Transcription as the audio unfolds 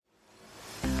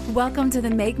Welcome to the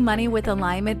Make Money with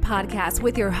Alignment podcast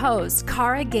with your host,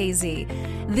 Cara Gazy.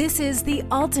 This is the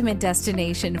ultimate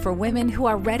destination for women who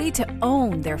are ready to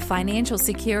own their financial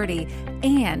security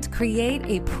and create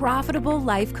a profitable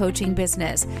life coaching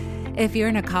business. If you're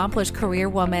an accomplished career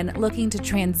woman looking to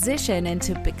transition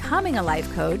into becoming a life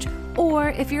coach, or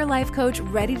if you're a life coach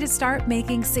ready to start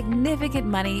making significant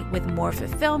money with more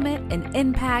fulfillment and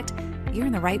impact, you're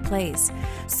in the right place.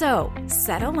 So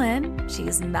settle in,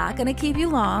 she's not going to keep you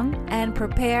long, and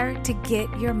prepare to get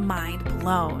your mind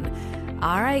blown.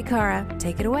 All right, Cara,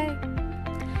 take it away.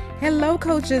 Hello,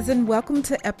 coaches, and welcome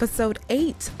to episode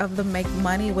 8 of the Make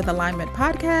Money with Alignment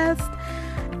podcast.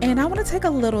 And I want to take a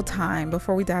little time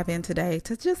before we dive in today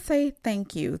to just say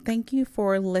thank you. Thank you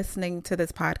for listening to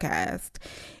this podcast.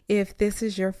 If this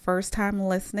is your first time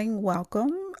listening,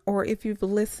 welcome. Or if you've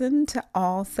listened to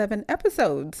all 7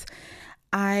 episodes,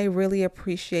 I really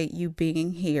appreciate you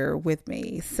being here with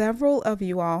me. Several of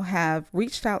you all have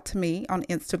reached out to me on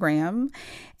Instagram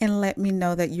and let me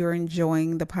know that you're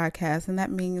enjoying the podcast, and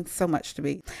that means so much to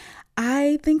me.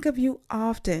 I think of you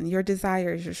often, your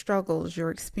desires, your struggles, your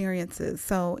experiences.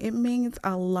 So it means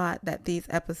a lot that these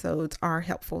episodes are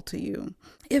helpful to you.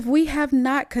 If we have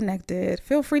not connected,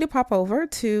 feel free to pop over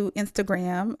to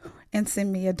Instagram and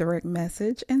send me a direct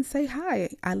message and say hi.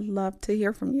 I love to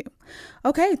hear from you.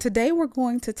 Okay, today we're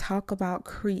going to talk about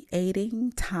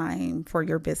creating time for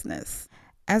your business.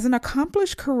 As an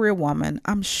accomplished career woman,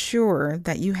 I'm sure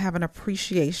that you have an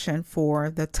appreciation for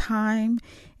the time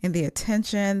and the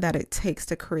attention that it takes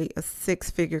to create a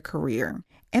 6-figure career.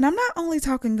 And I'm not only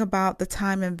talking about the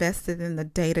time invested in the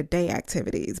day-to-day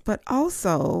activities, but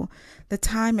also the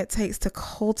time it takes to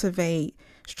cultivate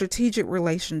strategic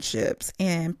relationships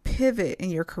and pivot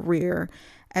in your career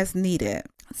as needed.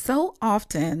 So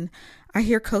often I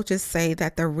hear coaches say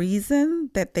that the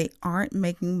reason that they aren't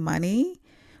making money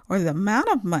or the amount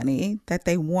of money that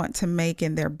they want to make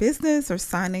in their business or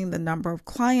signing the number of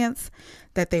clients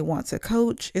that they want to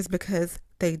coach is because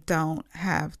they don't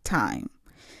have time.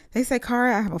 They say,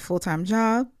 Cara, I have a full-time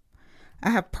job.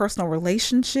 I have personal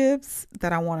relationships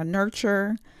that I want to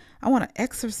nurture. I want to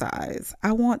exercise.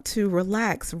 I want to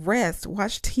relax, rest,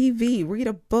 watch TV, read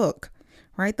a book,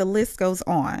 right? The list goes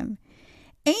on.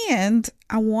 And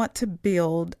I want to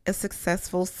build a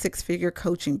successful 6-figure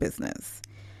coaching business.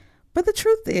 But the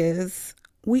truth is,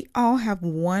 we all have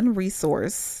one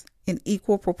resource in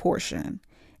equal proportion,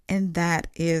 and that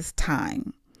is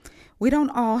time. We don't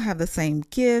all have the same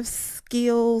gifts,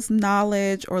 skills,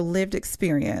 knowledge, or lived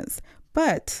experience,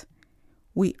 but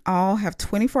we all have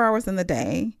 24 hours in the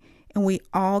day, and we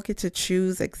all get to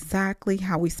choose exactly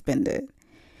how we spend it.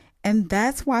 And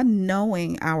that's why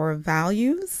knowing our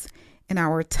values and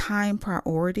our time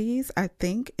priorities, I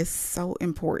think, is so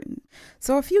important.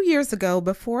 So a few years ago,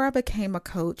 before I became a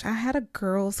coach, I had a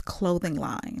girls' clothing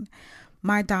line.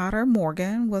 My daughter,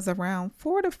 Morgan, was around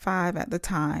 4 to 5 at the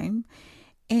time.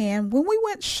 And when we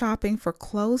went shopping for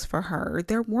clothes for her,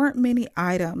 there weren't many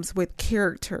items with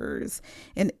characters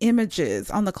and images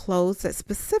on the clothes that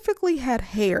specifically had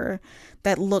hair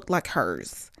that looked like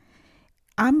hers.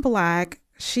 I'm Black.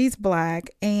 She's Black,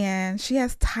 and she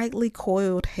has tightly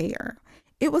coiled hair.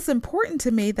 It was important to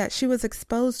me that she was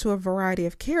exposed to a variety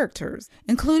of characters,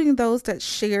 including those that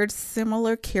shared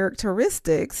similar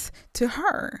characteristics to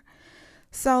her.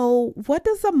 So what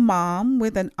does a mom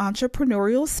with an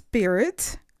entrepreneurial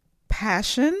spirit,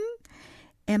 passion,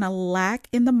 and a lack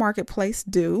in the marketplace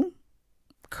do?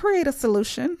 Create a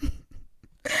solution.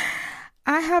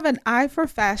 I have an eye for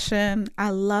fashion. I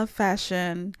love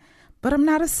fashion. But I'm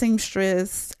not a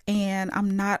seamstress and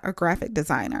I'm not a graphic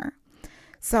designer.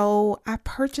 So I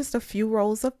purchased a few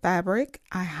rolls of fabric.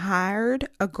 I hired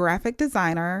a graphic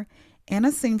designer and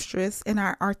a seamstress, and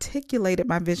I articulated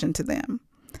my vision to them.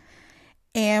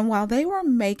 And while they were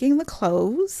making the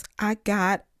clothes, I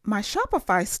got my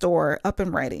Shopify store up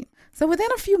and ready. So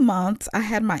within a few months, I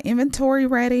had my inventory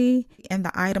ready and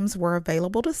the items were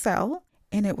available to sell.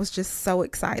 And it was just so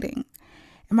exciting.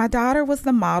 My daughter was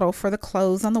the model for the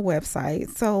clothes on the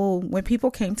website. So when people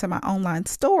came to my online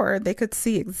store, they could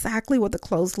see exactly what the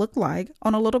clothes looked like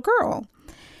on a little girl.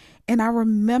 And I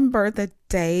remember the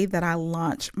day that I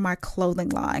launched my clothing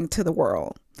line to the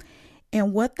world.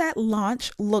 And what that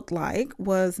launch looked like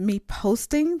was me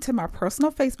posting to my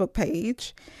personal Facebook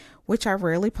page, which I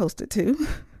rarely posted to,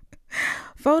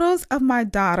 photos of my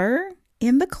daughter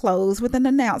in the clothes with an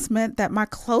announcement that my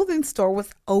clothing store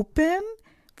was open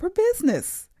for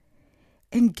business.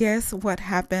 And guess what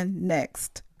happened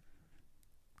next?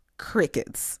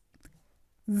 Crickets.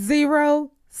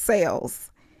 0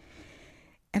 sales.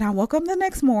 And I woke up the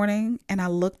next morning and I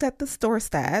looked at the store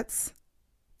stats,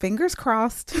 fingers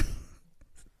crossed,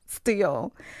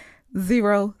 Still,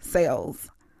 0 sales,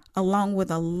 along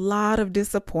with a lot of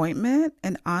disappointment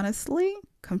and honestly,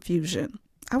 confusion.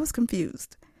 I was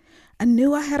confused. I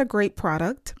knew I had a great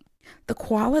product. The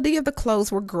quality of the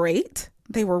clothes were great.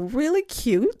 They were really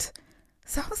cute.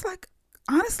 So I was like,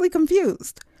 honestly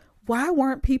confused. Why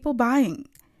weren't people buying?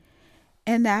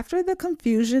 And after the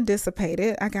confusion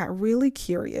dissipated, I got really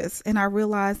curious and I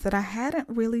realized that I hadn't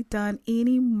really done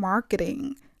any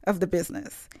marketing of the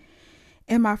business.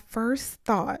 And my first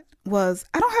thought was,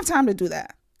 I don't have time to do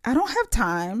that. I don't have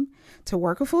time to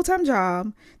work a full-time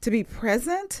job, to be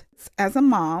present as a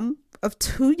mom of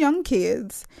 2 young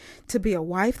kids, to be a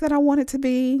wife that I wanted to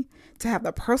be, to have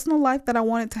the personal life that I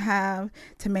wanted to have,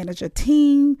 to manage a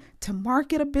team, to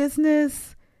market a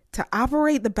business, to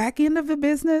operate the back end of a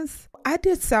business. I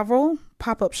did several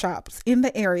pop-up shops in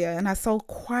the area and I sold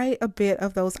quite a bit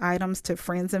of those items to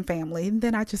friends and family. And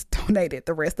then I just donated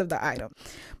the rest of the item.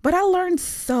 But I learned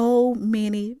so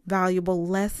many valuable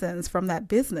lessons from that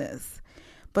business.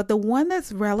 But the one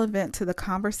that's relevant to the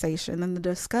conversation and the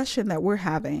discussion that we're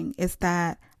having is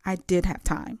that I did have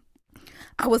time.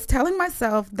 I was telling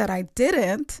myself that I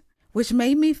didn't, which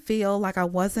made me feel like I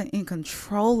wasn't in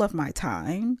control of my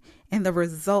time and the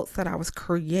results that I was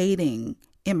creating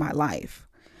in my life.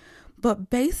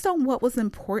 But based on what was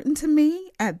important to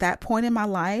me at that point in my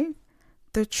life,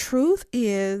 the truth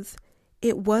is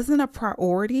it wasn't a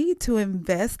priority to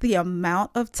invest the amount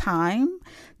of time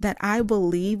that I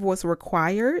believe was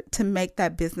required to make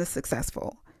that business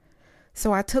successful.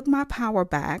 So I took my power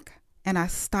back and I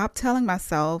stopped telling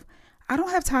myself, I don't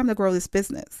have time to grow this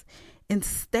business.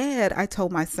 Instead, I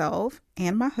told myself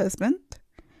and my husband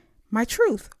my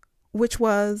truth, which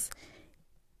was,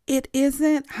 it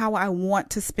isn't how I want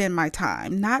to spend my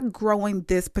time, not growing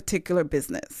this particular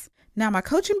business. Now, my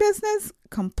coaching business,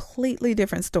 completely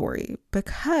different story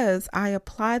because I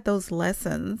applied those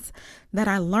lessons that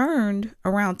I learned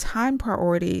around time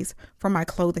priorities for my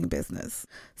clothing business.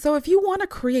 So if you want to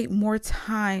create more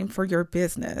time for your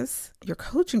business, your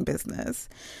coaching business,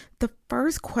 the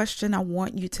first question I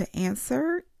want you to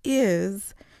answer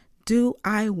is, do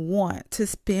I want to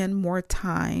spend more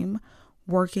time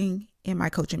working in my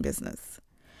coaching business?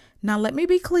 Now, let me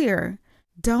be clear.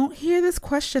 Don't hear this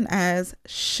question as,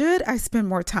 should I spend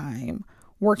more time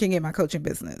working in my coaching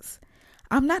business?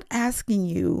 I'm not asking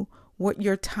you what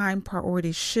your time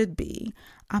priorities should be.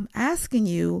 I'm asking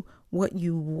you what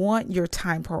you want your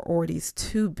time priorities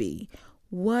to be.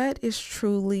 What is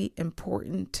truly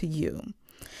important to you?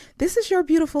 This is your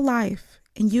beautiful life,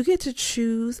 and you get to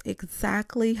choose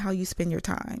exactly how you spend your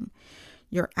time.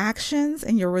 Your actions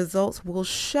and your results will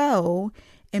show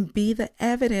and be the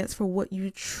evidence for what you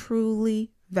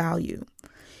truly value.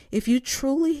 If you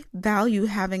truly value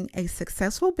having a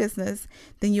successful business,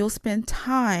 then you'll spend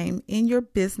time in your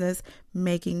business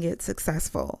making it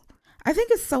successful. I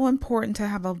think it's so important to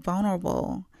have a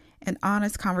vulnerable and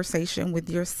honest conversation with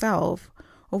yourself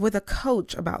or with a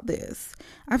coach about this.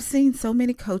 I've seen so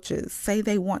many coaches say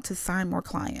they want to sign more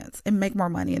clients and make more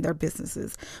money in their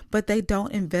businesses, but they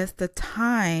don't invest the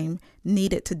time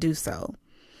needed to do so.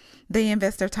 They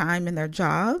invest their time in their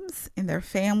jobs, in their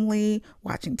family,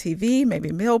 watching TV,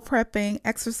 maybe meal prepping,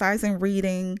 exercising,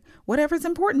 reading, whatever is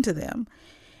important to them.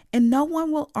 And no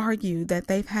one will argue that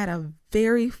they've had a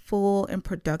very full and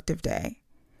productive day.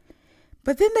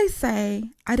 But then they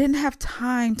say, I didn't have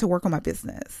time to work on my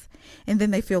business. And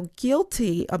then they feel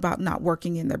guilty about not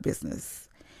working in their business.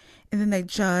 And then they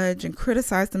judge and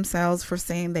criticize themselves for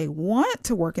saying they want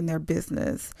to work in their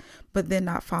business, but then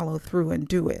not follow through and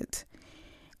do it.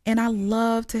 And I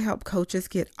love to help coaches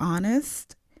get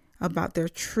honest about their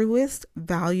truest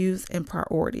values and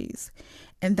priorities.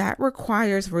 And that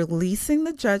requires releasing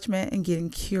the judgment and getting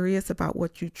curious about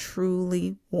what you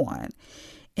truly want.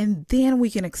 And then we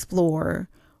can explore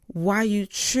why you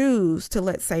choose to,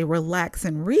 let's say, relax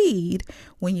and read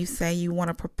when you say you want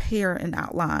to prepare an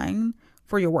outline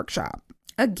for your workshop.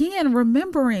 Again,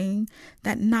 remembering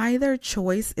that neither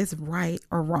choice is right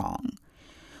or wrong.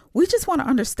 We just want to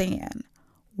understand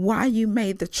why you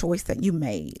made the choice that you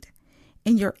made.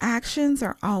 And your actions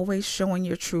are always showing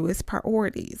your truest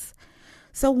priorities.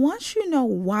 So once you know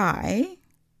why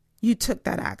you took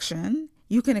that action,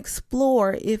 you can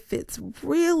explore if it's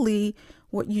really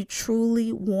what you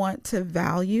truly want to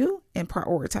value and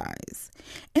prioritize.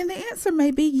 And the answer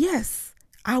may be yes,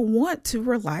 I want to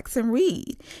relax and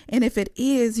read. And if it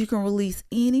is, you can release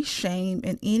any shame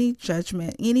and any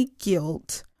judgment, any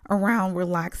guilt around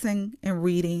relaxing and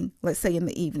reading, let's say in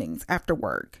the evenings after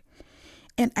work.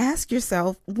 And ask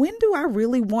yourself, when do I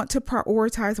really want to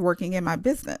prioritize working in my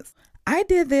business? I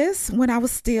did this when I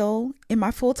was still in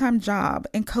my full-time job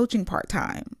and coaching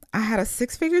part-time. I had a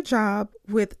 6-figure job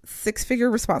with 6-figure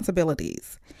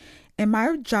responsibilities, and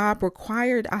my job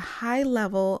required a high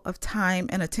level of time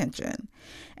and attention.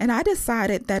 And I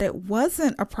decided that it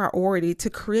wasn't a priority to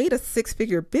create a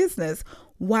 6-figure business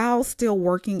while still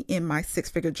working in my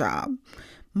 6-figure job.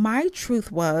 My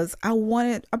truth was I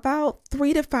wanted about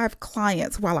 3 to 5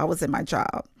 clients while I was in my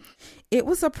job. It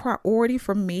was a priority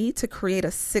for me to create a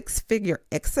 6-figure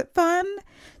exit fund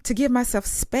to give myself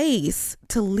space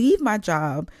to leave my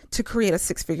job to create a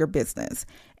 6-figure business.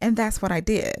 And that's what I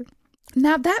did.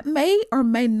 Now, that may or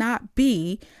may not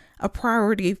be a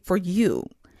priority for you.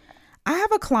 I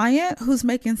have a client who's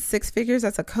making 6 figures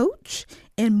as a coach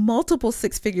and multiple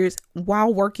 6 figures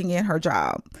while working in her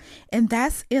job. And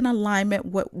that's in alignment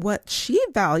with what she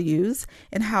values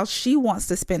and how she wants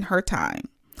to spend her time.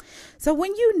 So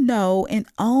when you know and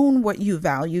own what you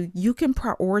value, you can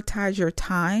prioritize your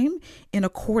time in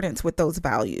accordance with those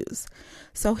values.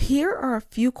 So here are a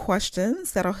few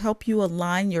questions that'll help you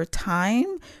align your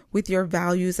time with your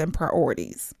values and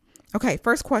priorities. Okay,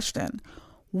 first question.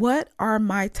 What are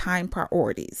my time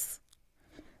priorities?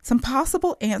 Some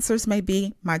possible answers may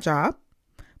be my job,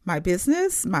 my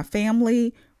business, my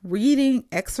family, reading,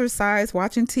 exercise,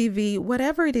 watching TV,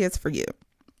 whatever it is for you.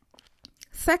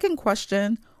 Second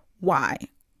question, why?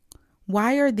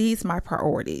 Why are these my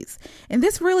priorities? And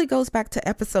this really goes back to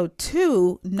episode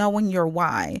 2, knowing your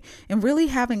why, and really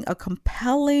having a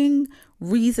compelling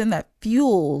reason that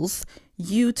fuels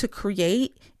you to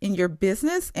create in your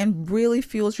business and really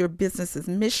fuels your business's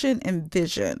mission and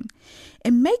vision.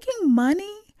 And making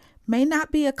money may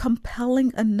not be a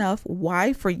compelling enough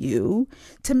why for you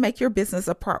to make your business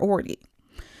a priority.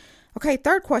 Okay,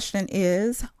 third question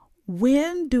is,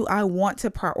 when do I want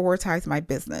to prioritize my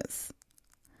business?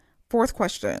 Fourth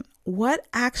question, what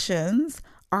actions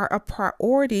are a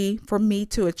priority for me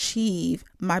to achieve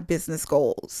my business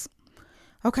goals?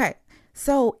 Okay,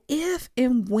 so if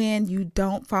and when you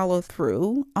don't follow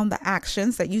through on the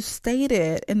actions that you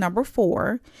stated in number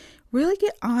 4, really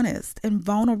get honest and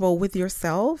vulnerable with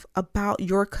yourself about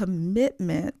your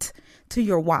commitment to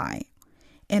your why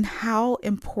and how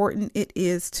important it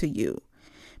is to you.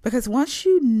 Because once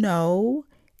you know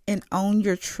and own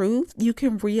your truth, you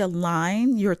can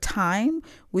realign your time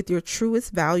with your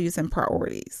truest values and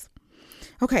priorities.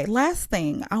 Okay, last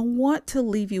thing I want to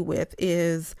leave you with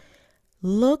is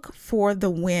look for the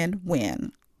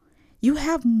win-win. You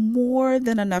have more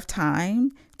than enough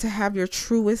time to have your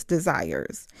truest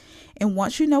desires. And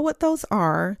once you know what those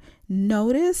are,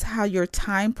 notice how your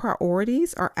time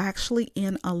priorities are actually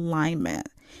in alignment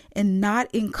and not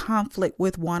in conflict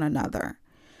with one another.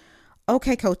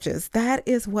 Okay, coaches, that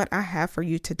is what I have for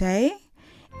you today,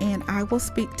 and I will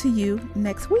speak to you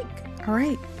next week. All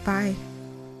right, bye.